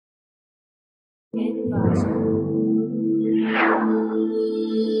Project.com.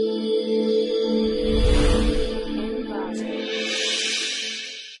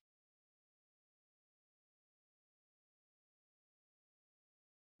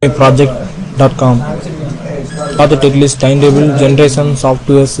 Project list timetable generation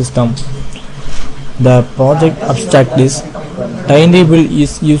software system. The project abstract is timetable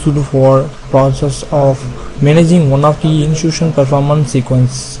is used for process of managing one of the institution performance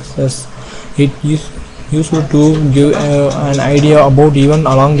sequences. It is used to give an idea about event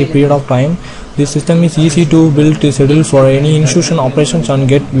along the period of time. This system is easy to build to schedule for any institution operations and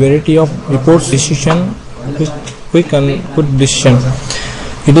get variety of reports, decision, quick and good decision.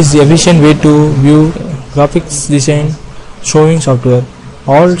 It is the efficient way to view graphics design showing software.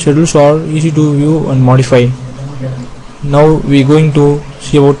 All schedules are easy to view and modify. Now we are going to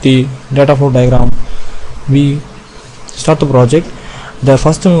see about the data flow diagram. We start the project. The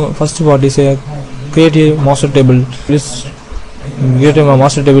first part is a create a master table. This create a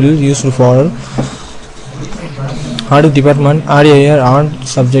master table is used for add department, add year, add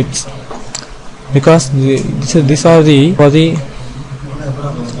subjects, because these are the for the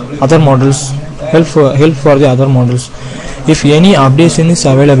other models, help for the other models. If any updation is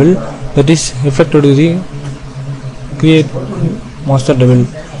available, that is reflected to the create master table.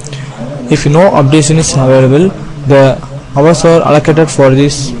 If no updation is available, the hours are allocated for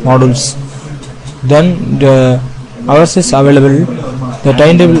these modules. Then the hours is available, the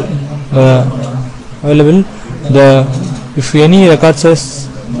timetable available, the if any records is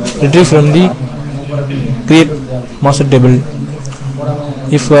retrieved from the create master table.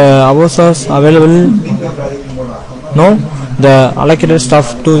 If hours are available, no, the allocated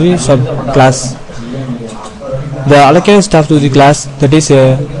stuff to the subclass. The allocated stuff to the class, that is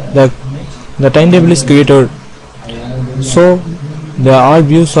the timetable is created. So the all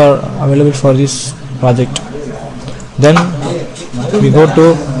views are available for this project. Then we go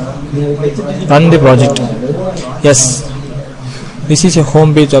to run the project. Yes, this is a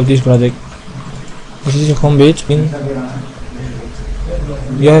home page of this project. This is a home page.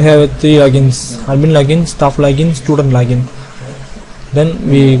 Here have three logins: admin login, staff login, student login. Then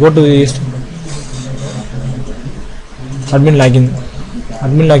we go to this admin login.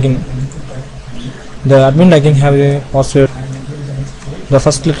 The admin login have a password. The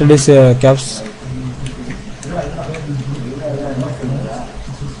first letter is caps.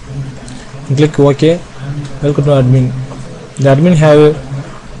 Click OK. Welcome to admin. The admin have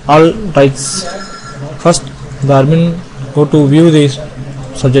all rights. First, the admin go to view these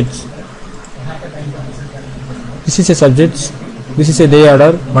subjects. This is a subjects. This is a day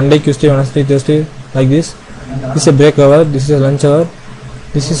order: Monday, Tuesday, Wednesday, Thursday, like this. This is a break hour. This is a lunch hour.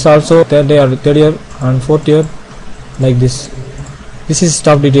 This is also third year and fourth year, like this. This is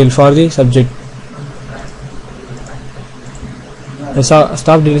staff detail for the subject. The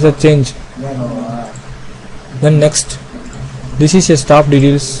staff details are changed. Then next, this is a staff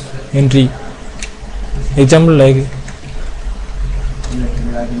details entry. Example like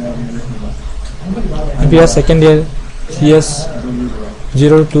if you are second year CS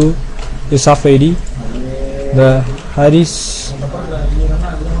 02 is staff ID. The Harris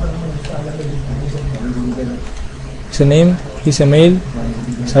is a name, is a mail,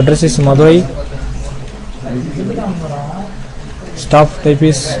 his address is Madurai, staff type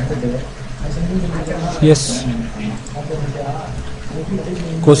is CS,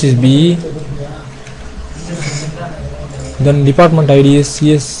 course is BE, then department ID is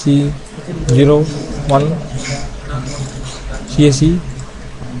CSC 01 CSE.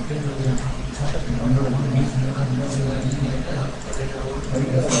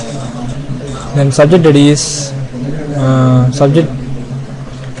 Then subject ID is subject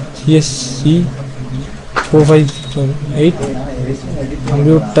CSC 4508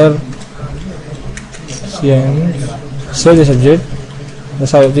 computer CM. Save the subject. The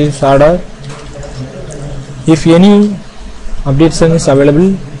subject is order. If any update is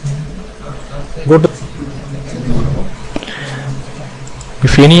available, go to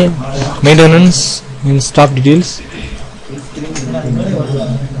if any maintenance in staff details.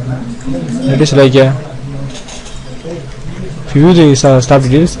 It is like if you view the staff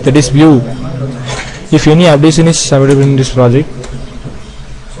details, that is view. If any updation is available in this project,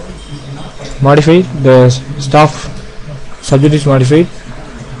 modify the staff subject is modified.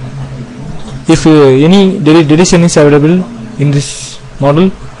 If any deletion is available in this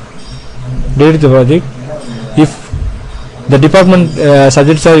model, delete the project. If the department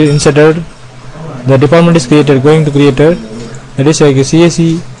subjects are inserted, the department is going to created, that is like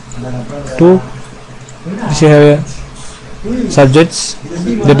CSE 2. This you have subjects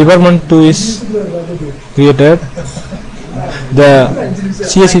The department 2 is created. The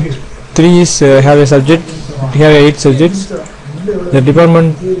CSE 3 is have a subject. We have 8 subjects. The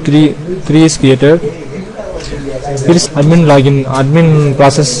department 3 is created. Here is admin login, admin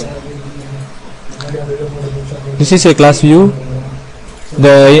process. This is a class view.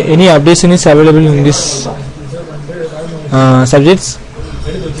 Any updation is available in this subjects.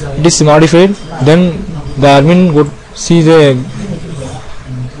 It is modified. Then the admin will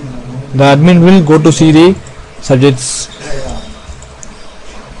go to see the subjects.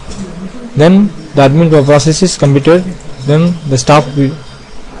 Then the admin process is completed. Then the staff will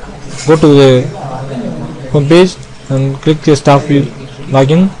go to the home page and click the staff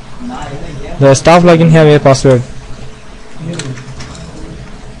login. The staff login have a password.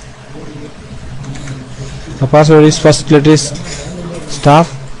 The password is first letter is staff.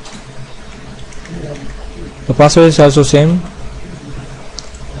 The password is also same.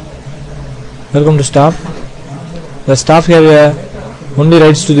 Welcome to staff. The staff have only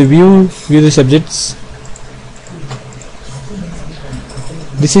rights to the view the subjects.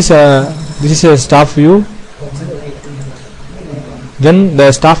 This is a staff view. Then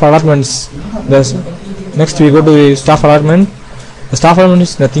the staff allotments. Next we go to the staff allotment. The staff allotment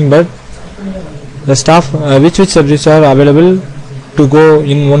is nothing but the staff which subjects are available to go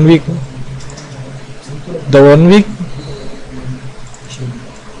in 1 week. The 1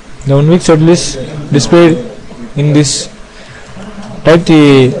 week schedule is displayed in this. Type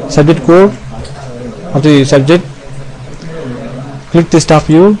the subject code of the subject. Click the staff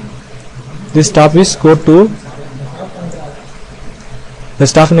view. This staff is go to the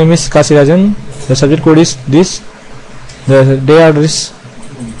staff name is Specialization. The subject code is this. The day order is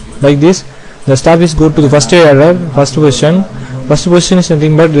like this. The staff is go to the first day order, first position. First position is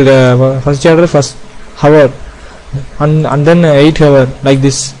nothing but the first order, first hour, and then 8 hour like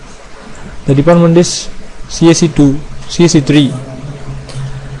this. The department is CSE 2, CSE 3,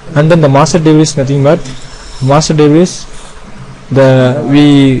 and then the master table is nothing but master table is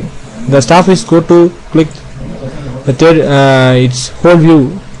the staff is go to click the third its whole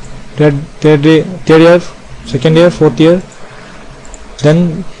view, third year, second year, fourth year.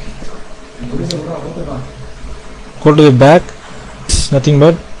 Then go to the back. It's nothing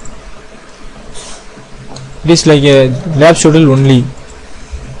but it is like a lab schedule only.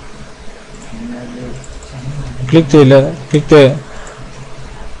 Click the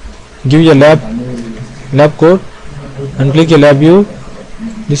give your lab code and click a lab view.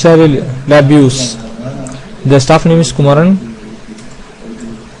 These are the lab views. The staff name is Kumaran.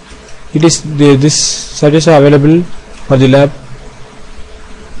 It is this subjects are available for the lab.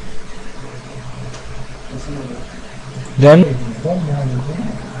 Then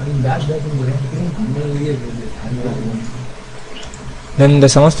the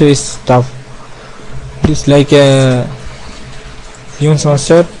semester is staff. It is like a even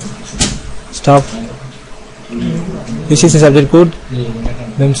semester staff. This is the subject code,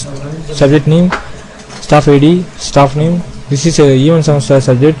 then subject name, staff ID, staff name. This is a even semester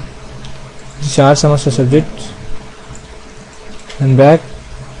subject. This is our semester subject. And back,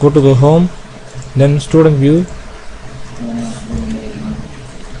 go to the home, then student view.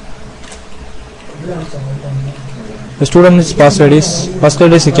 The student's password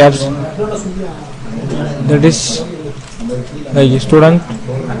is a caps. That is like student.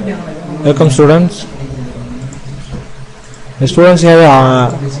 Welcome students. The students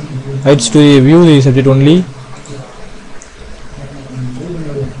have rights to view the subject only.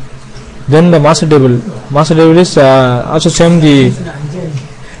 Then the master table. Master table is also same the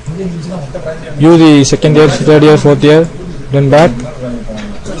view the second year, third year, fourth year. Then back.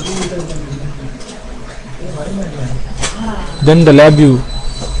 Then the lab view.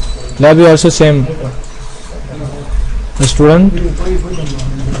 Lab view also same. The student.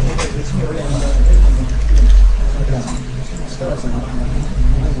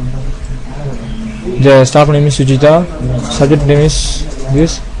 The staff name is Sujita. Subject name is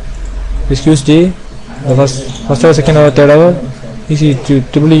this. Excuse day. The first hour, second hour, third hour. This is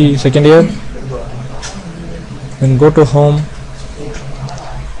triple E second year. Then go to home.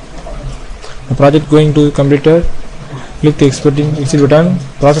 The project going to computer. Click the exit button.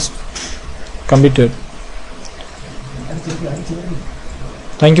 Process completed.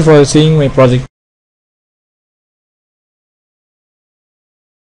 Thank you for seeing my project.